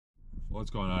What's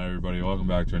going on, everybody? Welcome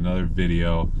back to another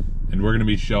video, and we're going to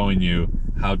be showing you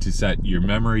how to set your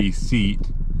memory seat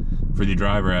for the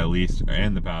driver, at least,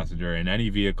 and the passenger in any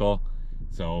vehicle.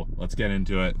 So let's get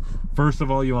into it. First of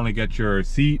all, you want to get your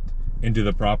seat into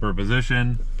the proper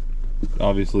position,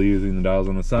 obviously using the dials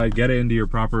on the side. Get it into your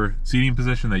proper seating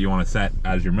position that you want to set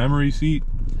as your memory seat,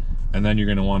 and then you're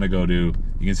going to want to go to,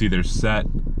 you can see there's set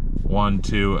 1,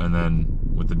 2, and then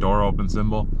with the door open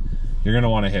symbol, you're going to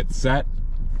want to hit set.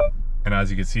 And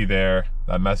as you can see there,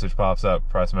 that message pops up,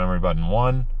 press memory button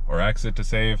 1 or exit to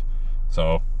save.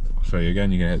 So I'll show you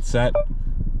again. You can hit set,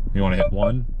 you want to hit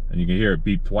 1, and you can hear it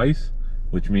beep twice,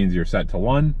 which means you're set to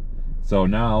 1. So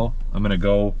now I'm going to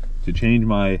go to change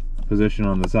my position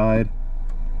on the side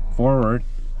forward,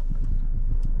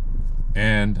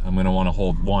 and I'm going to want to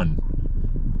hold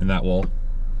 1, and that will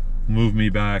move me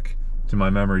back to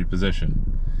my memory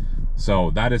position.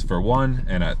 So that is for 1,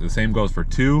 and the same goes for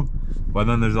 2. But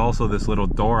then there's also this little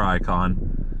door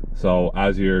icon. So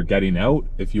as you're getting out,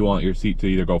 if you want your seat to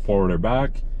either go forward or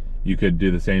back, you could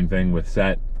do the same thing with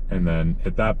set and then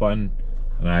hit that button.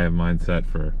 And I have mine set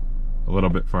for a little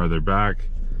bit farther back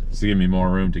just to give me more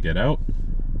room to get out.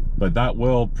 But that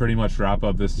will pretty much wrap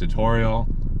up this tutorial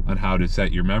on how to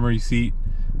set your memory seat.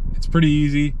 It's pretty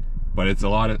easy, but it's a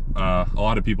lot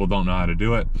of people don't know how to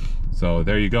do it. So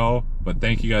there you go. But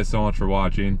thank you guys so much for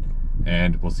watching,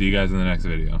 and we'll see you guys in the next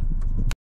video.